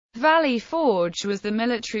Valley Forge was the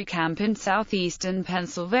military camp in southeastern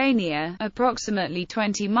Pennsylvania, approximately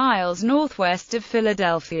 20 miles northwest of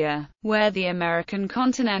Philadelphia, where the American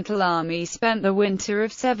Continental Army spent the winter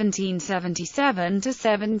of 1777 to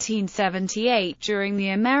 1778 during the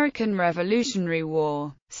American Revolutionary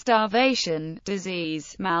War. Starvation,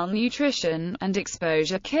 disease, malnutrition, and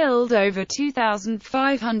exposure killed over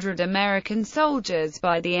 2,500 American soldiers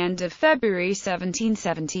by the end of February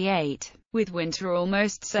 1778. With winter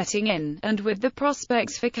almost setting in, and with the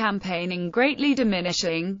prospects for campaigning greatly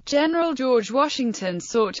diminishing, General George Washington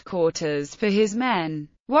sought quarters for his men.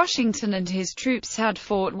 Washington and his troops had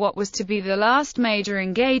fought what was to be the last major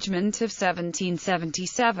engagement of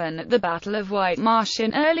 1777 at the Battle of White Marsh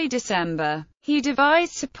in early December. He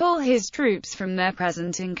devised to pull his troops from their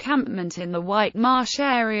present encampment in the White Marsh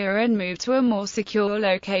area and move to a more secure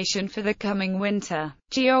location for the coming winter.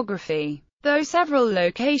 Geography. Though several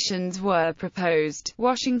locations were proposed,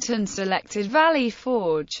 Washington selected Valley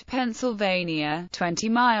Forge, Pennsylvania, 20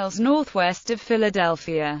 miles northwest of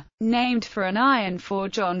Philadelphia, named for an iron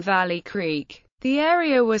forge on Valley Creek. The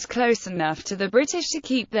area was close enough to the British to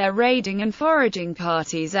keep their raiding and foraging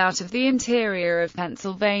parties out of the interior of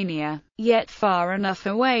Pennsylvania, yet far enough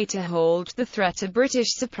away to halt the threat of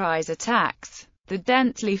British surprise attacks. The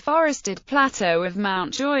densely forested plateau of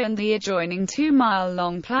Mount Joy and the adjoining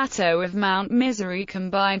 2-mile-long plateau of Mount Misery,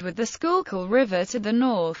 combined with the Schuylkill River to the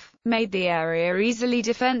north, made the area easily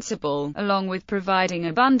defensible, along with providing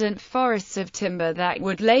abundant forests of timber that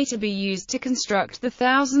would later be used to construct the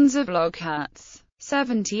thousands of log huts.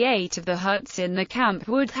 78 of the huts in the camp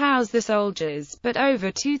would house the soldiers, but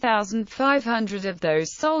over 2,500 of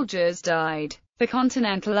those soldiers died. The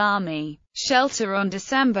Continental Army shelter on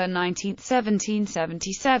December 19,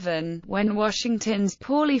 1777, when Washington's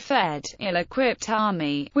poorly fed, ill-equipped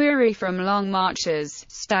army, weary from long marches,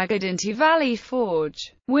 staggered into Valley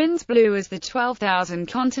Forge. Winds blew as the 12,000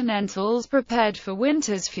 Continentals prepared for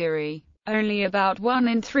winter's fury. Only about 1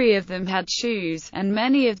 in 3 of them had shoes, and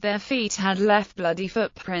many of their feet had left bloody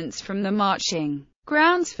footprints from the marching.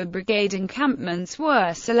 Grounds for brigade encampments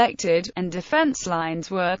were selected, and defense lines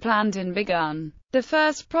were planned and begun. The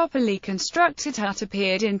first properly constructed hut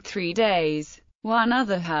appeared in 3 days. One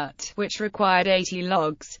other hut, which required 80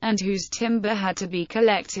 logs, and whose timber had to be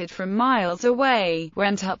collected from miles away,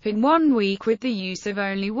 went up in 1 week with the use of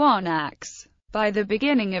only 1 axe. By the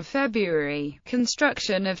beginning of February,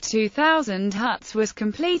 construction of 2,000 huts was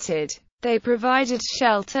completed. They provided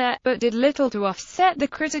shelter, but did little to offset the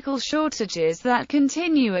critical shortages that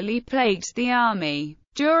continually plagued the army.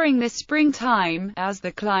 During the springtime, as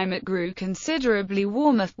the climate grew considerably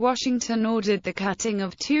warmer, Washington ordered the cutting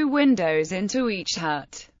of 2 windows into each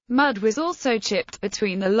hut. Mud was also chipped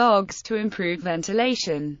between the logs to improve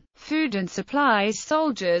ventilation. Food and supplies.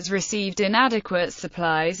 Soldiers received inadequate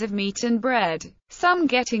supplies of meat and bread, some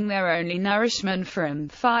getting their only nourishment from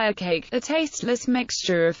fire cake, a tasteless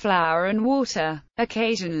mixture of flour and water.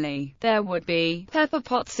 Occasionally, there would be pepper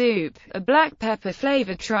pot soup, a black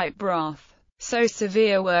pepper-flavored tripe broth. So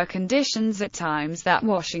severe were conditions at times that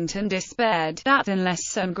Washington despaired that unless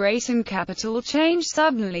some great and capital change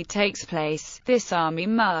suddenly takes place, this army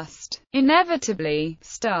must inevitably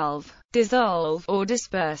starve, dissolve, or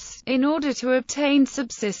disperse, in order to obtain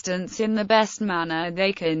subsistence in the best manner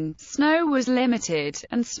they can. Snow was limited,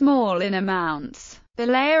 and small in amounts. The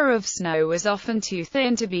layer of snow was often too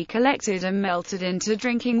thin to be collected and melted into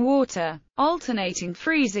drinking water. Alternating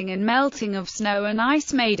freezing and melting of snow and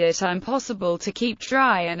ice made it impossible to keep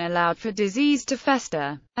dry and allowed for disease to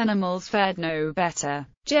fester. Animals fared no better.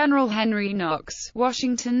 General Henry Knox,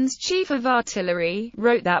 Washington's chief of artillery,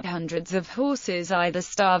 wrote that hundreds of horses either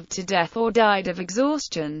starved to death or died of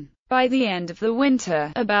exhaustion. By the end of the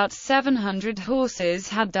winter, about 700 horses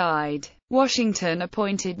had died. Washington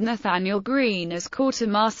appointed Nathanael Greene as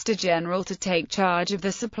quartermaster general to take charge of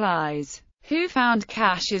the supplies, who found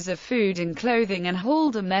caches of food and clothing and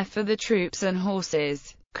hauled them there for the troops and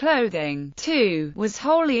horses. Clothing, too, was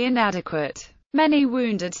wholly inadequate. Many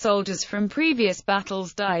wounded soldiers from previous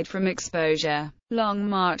battles died from exposure. Long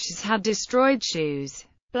marches had destroyed shoes.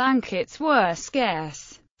 Blankets were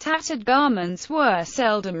scarce. Tattered garments were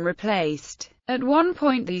seldom replaced. At one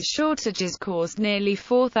point these shortages caused nearly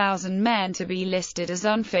 4,000 men to be listed as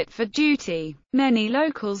unfit for duty. Many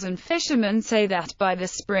locals and fishermen say that by the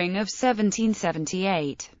spring of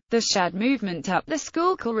 1778, the Shad movement up the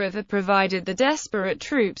Schuylkill River provided the desperate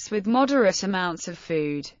troops with moderate amounts of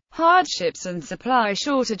food. Hardships and supply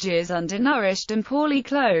shortages, undernourished and poorly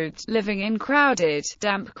clothed, living in crowded,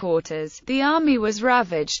 damp quarters, the army was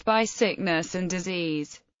ravaged by sickness and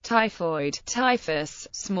disease. Typhoid, typhus,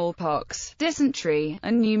 smallpox, dysentery,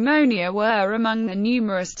 and pneumonia were among the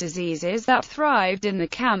numerous diseases that thrived in the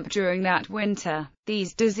camp during that winter.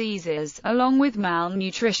 These diseases, along with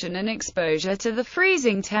malnutrition and exposure to the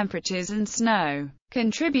freezing temperatures and snow,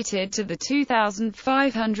 contributed to the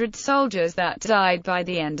 2,500 soldiers that died by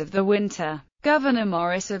the end of the winter. Governor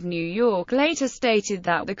Morris of New York later stated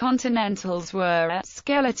that the Continentals were a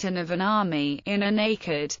skeleton of an army, in a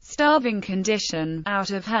naked, starving condition,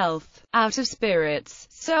 out of health, out of spirits.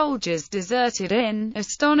 Soldiers deserted in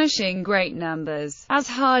astonishing great numbers, as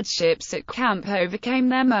hardships at camp overcame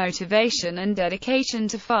their motivation and dedication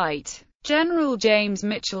to fight. General James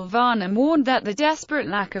Mitchell Varnum warned that the desperate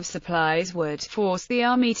lack of supplies would force the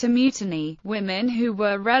army to mutiny. Women who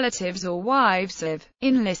were relatives or wives of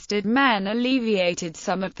enlisted men alleviated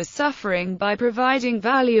some of the suffering by providing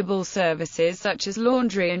valuable services such as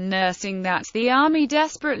laundry and nursing that the army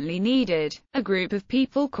desperately needed. A group of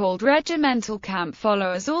people called regimental camp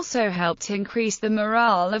followers also helped increase the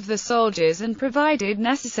morale of the soldiers and provided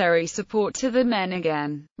necessary support to the men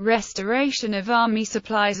again. Restoration of army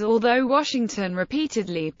supplies. Although Washington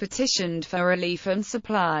repeatedly petitioned for relief and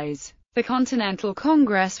supplies, the Continental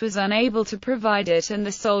Congress was unable to provide it and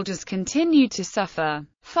the soldiers continued to suffer.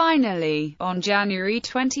 Finally, on January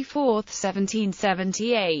 24,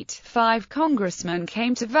 1778, 5 congressmen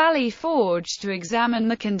came to Valley Forge to examine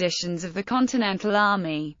the conditions of the Continental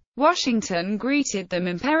Army. Washington greeted them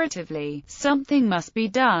imperatively. Something must be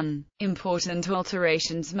done. Important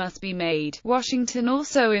alterations must be made. Washington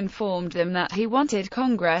also informed them that he wanted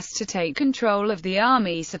Congress to take control of the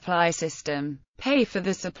Army supply system, pay for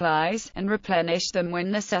the supplies, and replenish them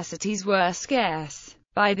when necessities were scarce.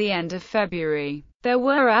 By the end of February, there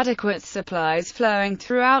were adequate supplies flowing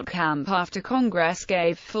throughout camp after Congress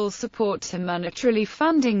gave full support to monetarily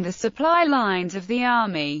funding the supply lines of the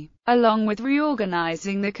Army, along with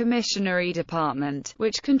reorganizing the Commissionary Department,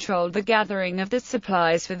 which controlled the gathering of the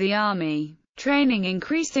supplies for the Army. Training,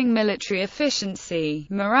 increasing military efficiency,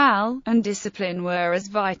 morale, and discipline were as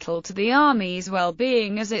vital to the Army's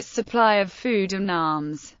well-being as its supply of food and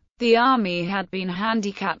arms. The Army had been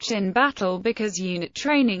handicapped in battle because unit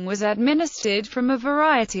training was administered from a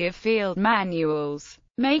variety of field manuals,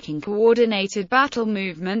 making coordinated battle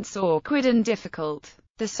movements awkward and difficult.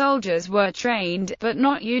 The soldiers were trained, but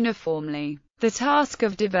not uniformly. The task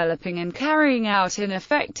of developing and carrying out an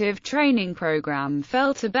effective training program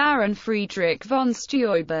fell to Baron Friedrich von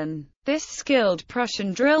Steuben. This skilled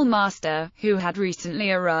Prussian drill master, who had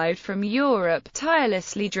recently arrived from Europe,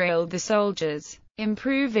 tirelessly drilled the soldiers,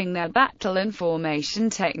 improving their battle and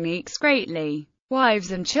formation techniques greatly.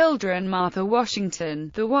 Wives and children. Martha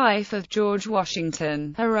Washington, the wife of George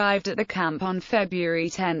Washington, arrived at the camp on February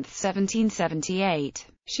 10, 1778.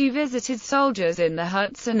 She visited soldiers in the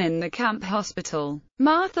huts and in the camp hospital.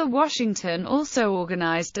 Martha Washington also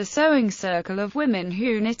organized a sewing circle of women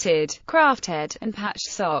who knitted, crafted, and patched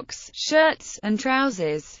socks, shirts, and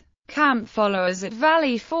trousers. Camp followers at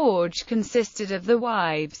Valley Forge consisted of the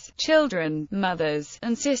wives, children, mothers,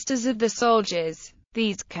 and sisters of the soldiers.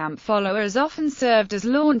 These camp followers often served as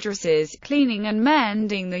laundresses, cleaning and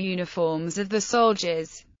mending the uniforms of the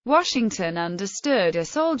soldiers. Washington understood a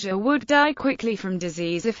soldier would die quickly from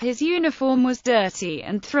disease if his uniform was dirty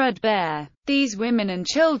and threadbare. These women and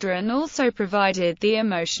children also provided the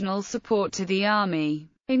emotional support to the Army,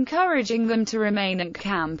 encouraging them to remain at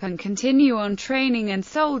camp and continue on training and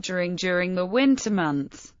soldiering during the winter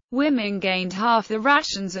months. Women gained half the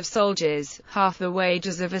rations of soldiers, half the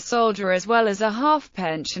wages of a soldier, as well as a half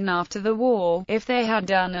pension after the war, if they had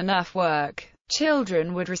done enough work.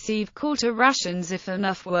 Children would receive quarter rations if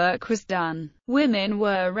enough work was done. Women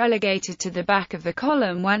were relegated to the back of the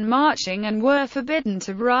column when marching and were forbidden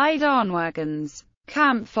to ride on wagons.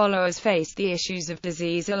 Camp followers faced the issues of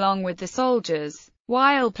disease along with the soldiers,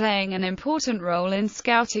 while playing an important role in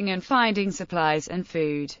scouting and finding supplies and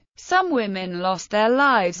food. Some women lost their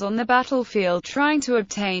lives on the battlefield trying to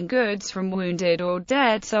obtain goods from wounded or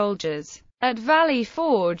dead soldiers. At Valley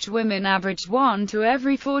Forge, women averaged 1 to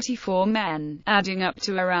every 44 men, adding up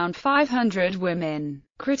to around 500 women.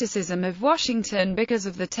 Criticism of Washington. Because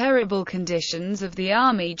of the terrible conditions of the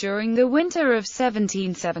Army during the winter of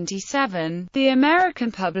 1777, the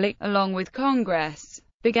American public, along with Congress,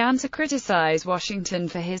 began to criticize Washington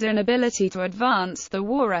for his inability to advance the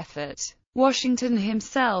war effort. Washington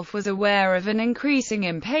himself was aware of an increasing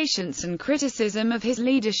impatience and criticism of his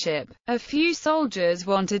leadership. A few soldiers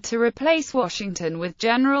wanted to replace Washington with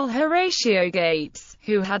General Horatio Gates,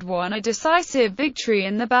 who had won a decisive victory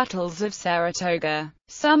in the battles of Saratoga,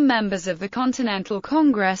 Some members of the Continental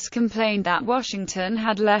Congress complained that Washington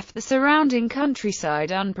had left the surrounding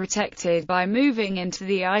countryside unprotected by moving into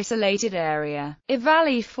the isolated area of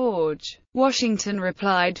Valley Forge. Washington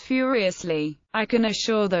replied furiously, "I can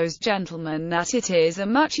assure those gentlemen that it is a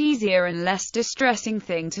much easier and less distressing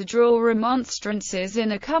thing to draw remonstrances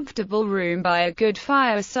in a comfortable room by a good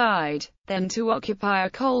fireside, than to occupy a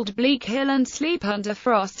cold bleak hill and sleep under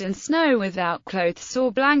frost and snow without clothes or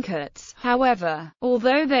blankets." However,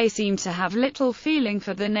 although they seem to have little feeling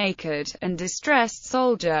for the naked and distressed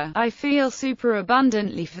soldier, I feel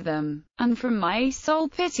superabundantly for them, and from my soul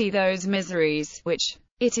pity those miseries, which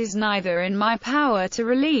it is neither in my power to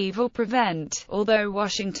relieve or prevent. Although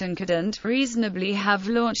Washington couldn't reasonably have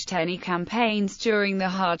launched any campaigns during the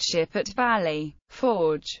hardship at Valley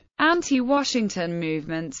Forge, anti-Washington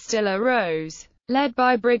movements still arose, led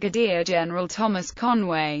by Brigadier General Thomas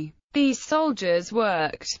Conway. These soldiers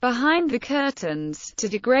worked behind the curtains to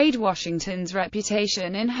degrade Washington's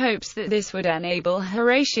reputation in hopes that this would enable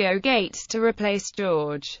Horatio Gates to replace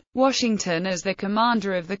George Washington as the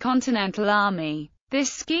commander of the Continental Army.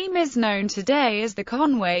 This scheme is known today as the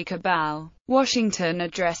Conway Cabal. Washington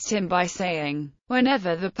addressed him by saying,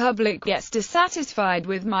 "Whenever the public gets dissatisfied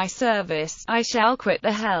with my service, I shall quit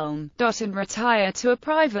the helm, and retire to a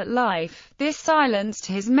private life." This silenced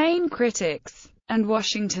his main critics, and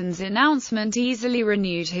Washington's announcement easily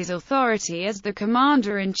renewed his authority as the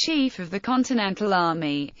commander-in-chief of the Continental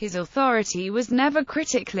Army. His authority was never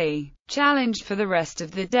critically challenged for the rest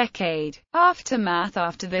of the decade. Aftermath.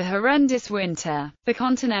 After the horrendous winter, the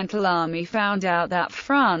Continental Army found out that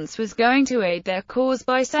France was going to aid their cause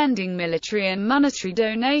by sending military and monetary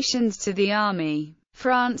donations to the army.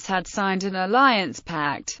 France had signed an alliance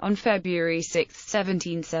pact on February 6,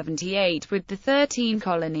 1778 with the 13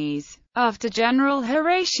 colonies. After General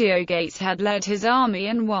Horatio Gates had led his army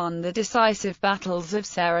and won the decisive battles of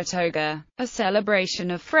Saratoga, a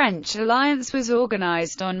celebration of French alliance was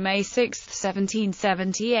organized on May 6,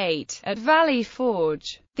 1778, at Valley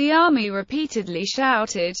Forge. The army repeatedly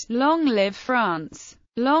shouted, "Long live France!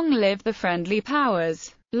 Long live the friendly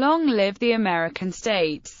powers! Long live the American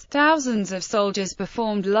states!" Thousands of soldiers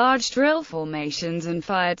performed large drill formations and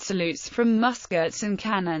fired salutes from muskets and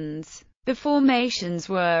cannons. The formations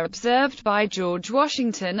were observed by George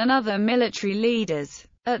Washington and other military leaders.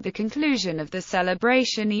 At the conclusion of the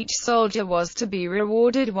celebration, each soldier was to be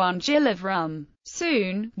rewarded 1 gill of rum.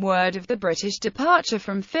 Soon, word of the British departure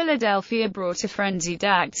from Philadelphia brought a frenzied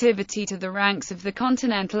activity to the ranks of the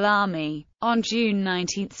Continental Army. On June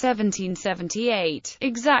 19, 1778,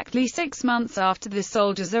 exactly 6 months after the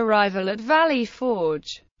soldiers' arrival at Valley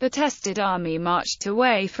Forge, the tested army marched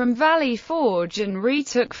away from Valley Forge and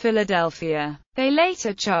retook Philadelphia. They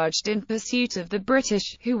later charged in pursuit of the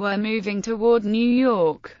British, who were moving toward New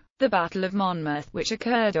York. The Battle of Monmouth, which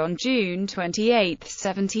occurred on June 28,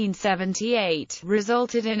 1778,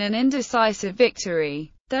 resulted in an indecisive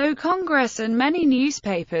victory, though Congress and many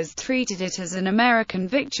newspapers treated it as an American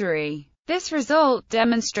victory. This result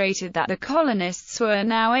demonstrated that the colonists were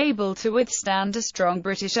now able to withstand a strong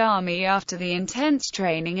British army after the intense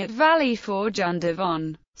training at Valley Forge under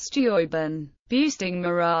von Steuben, boosting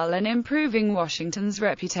morale and improving Washington's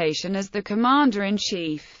reputation as the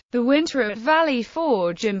commander-in-chief. The winter at Valley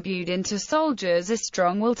Forge imbued into soldiers a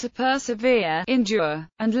strong will to persevere, endure,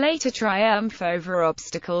 and later triumph over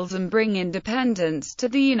obstacles and bring independence to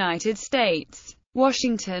the United States.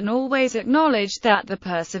 Washington always acknowledged that the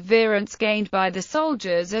perseverance gained by the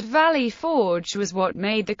soldiers at Valley Forge was what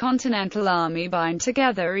made the Continental Army bind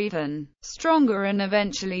together even stronger and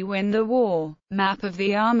eventually win the war. Map of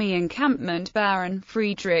the Army encampment. Baron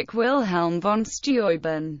Friedrich Wilhelm von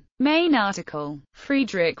Steuben. Main article.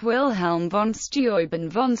 Friedrich Wilhelm von Steuben.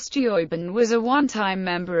 Von Steuben was a one-time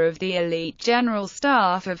member of the elite general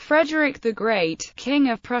staff of Frederick the Great,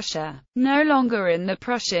 King of Prussia. No longer in the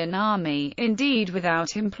Prussian army, indeed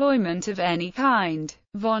without employment of any kind,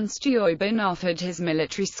 von Steuben offered his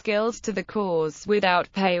military skills to the cause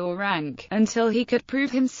without pay or rank, until he could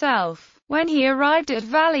prove himself. When he arrived at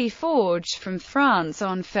Valley Forge from France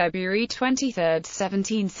on February 23,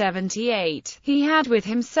 1778, he had with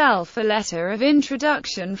himself a letter of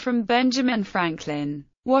introduction from Benjamin Franklin.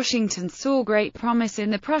 Washington saw great promise in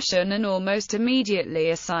the Prussian and almost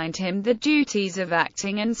immediately assigned him the duties of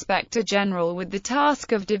acting inspector general with the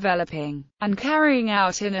task of developing and carrying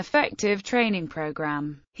out an effective training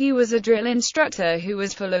program. He was a drill instructor who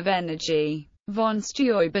was full of energy. Von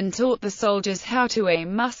Steuben taught the soldiers how to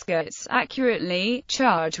aim muskets accurately,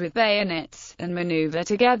 charge with bayonets, and maneuver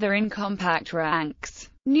together in compact ranks.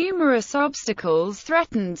 Numerous obstacles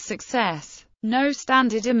threatened success. No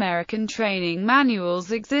standard American training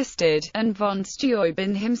manuals existed, and von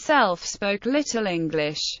Steuben himself spoke little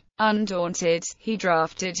English. Undaunted, he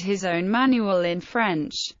drafted his own manual in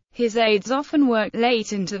French. His aides often worked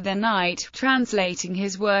late into the night, translating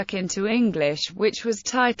his work into English, which was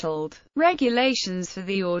titled, Regulations for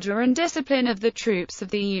the Order and Discipline of the Troops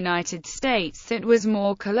of the United States. It was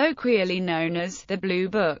more colloquially known as the Blue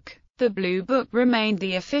Book. The Blue Book remained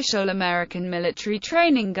the official American military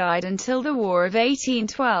training guide until the War of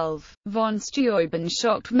 1812. Von Steuben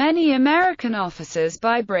shocked many American officers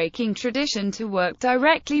by breaking tradition to work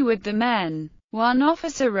directly with the men. One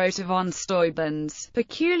officer wrote of von Steuben's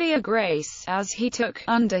peculiar grace, as he took,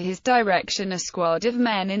 under his direction, a squad of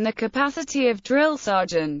men in the capacity of drill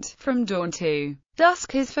sergeant. From dawn to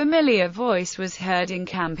dusk his familiar voice was heard in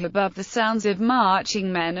camp above the sounds of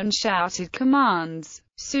marching men and shouted commands.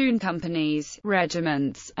 Soon companies,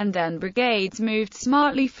 regiments, and then brigades moved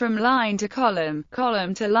smartly from line to column,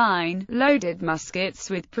 column to line, loaded muskets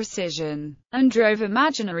with precision, and drove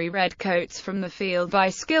imaginary redcoats from the field by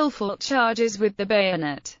skillful charges with the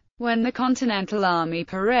bayonet. When the Continental Army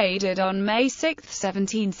paraded on May 6,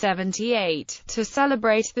 1778, to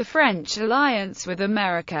celebrate the French alliance with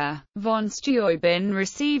America, von Steuben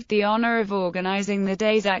received the honor of organizing the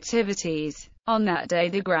day's activities. On that day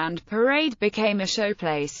the Grand Parade became a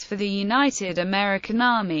showplace for the United American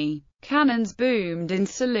Army. Cannons boomed in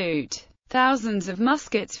salute. Thousands of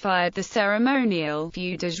muskets fired the ceremonial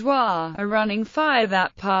feu de joie, a running fire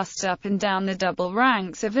that passed up and down the double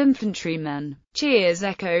ranks of infantrymen. Cheers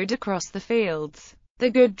echoed across the fields.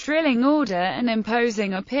 The good drilling order and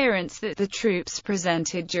imposing appearance that the troops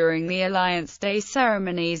presented during the Alliance Day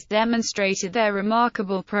ceremonies demonstrated their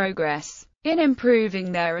remarkable progress in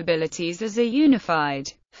improving their abilities as a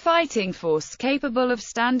unified fighting force capable of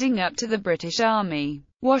standing up to the British Army.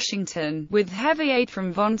 Washington, with heavy aid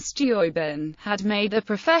from von Steuben, had made a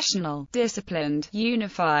professional, disciplined,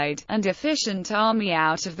 unified, and efficient army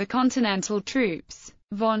out of the Continental troops.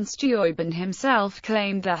 Von Steuben himself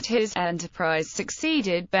claimed that his enterprise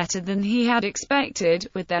succeeded better than he had expected,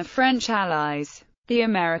 with their French allies. The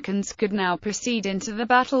Americans could now proceed into the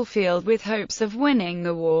battlefield with hopes of winning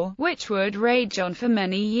the war, which would rage on for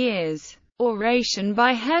many years. Oration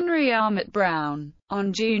by Henry Armourt Brown.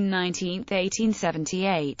 On June 19,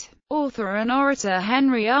 1878, author and orator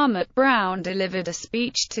Henry Armourt Brown delivered a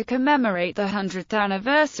speech to commemorate the 100th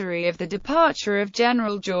anniversary of the departure of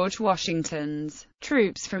General George Washington's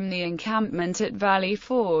troops from the encampment at Valley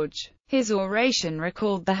Forge. His oration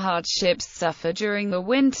recalled the hardships suffered during the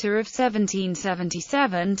winter of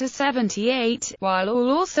 1777–78, while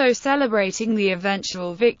also celebrating the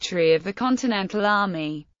eventual victory of the Continental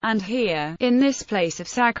Army. And here, in this place of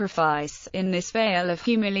sacrifice, in this vale of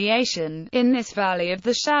humiliation, in this valley of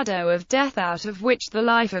the shadow of death out of which the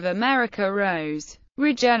life of America rose,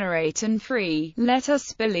 regenerate and free, let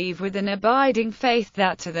us believe with an abiding faith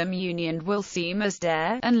that to them union will seem as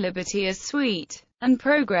dear, and liberty as sweet, and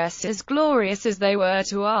progress as glorious as they were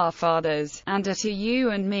to our fathers, and are to you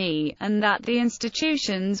and me, and that the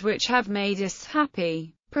institutions which have made us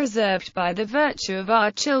happy, preserved by the virtue of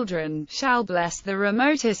our children, shall bless the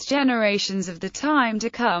remotest generations of the time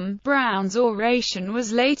to come. Brown's oration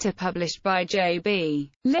was later published by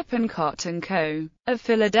J.B. Lippincott & Co. of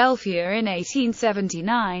Philadelphia in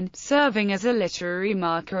 1879, serving as a literary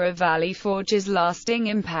marker of Valley Forge's lasting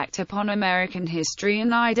impact upon American history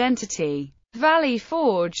and identity. Valley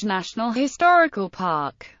Forge National Historical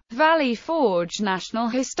Park. Valley Forge National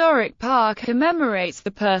Historic Park commemorates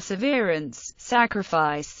the perseverance,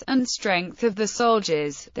 sacrifice, and strength of the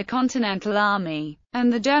soldiers, the Continental Army,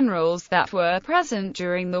 and the generals that were present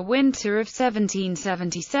during the winter of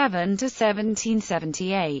 1777 to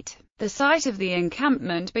 1778. The site of the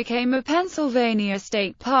encampment became a Pennsylvania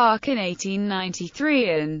state park in 1893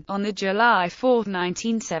 and, on the July 4,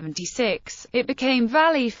 1976, it became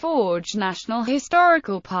Valley Forge National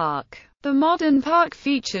Historical Park. The modern park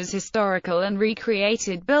features historical and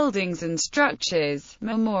recreated buildings and structures,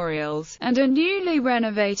 memorials, and a newly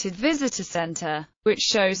renovated visitor center, which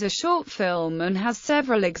shows a short film and has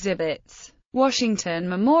several exhibits. Washington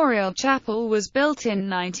Memorial Chapel was built in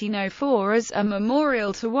 1904 as a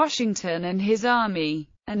memorial to Washington and his army.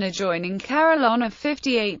 An adjoining carillon of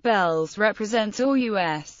 58 bells represents all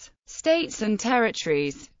U.S. states and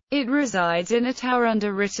territories. It resides in a tower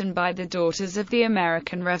underwritten by the Daughters of the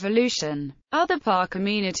American Revolution. Other park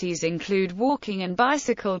amenities include walking and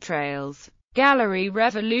bicycle trails. Gallery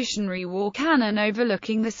Revolutionary War cannon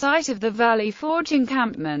overlooking the site of the Valley Forge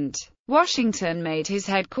encampment. Washington made his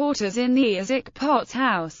headquarters in the Isaac Potts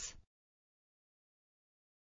House.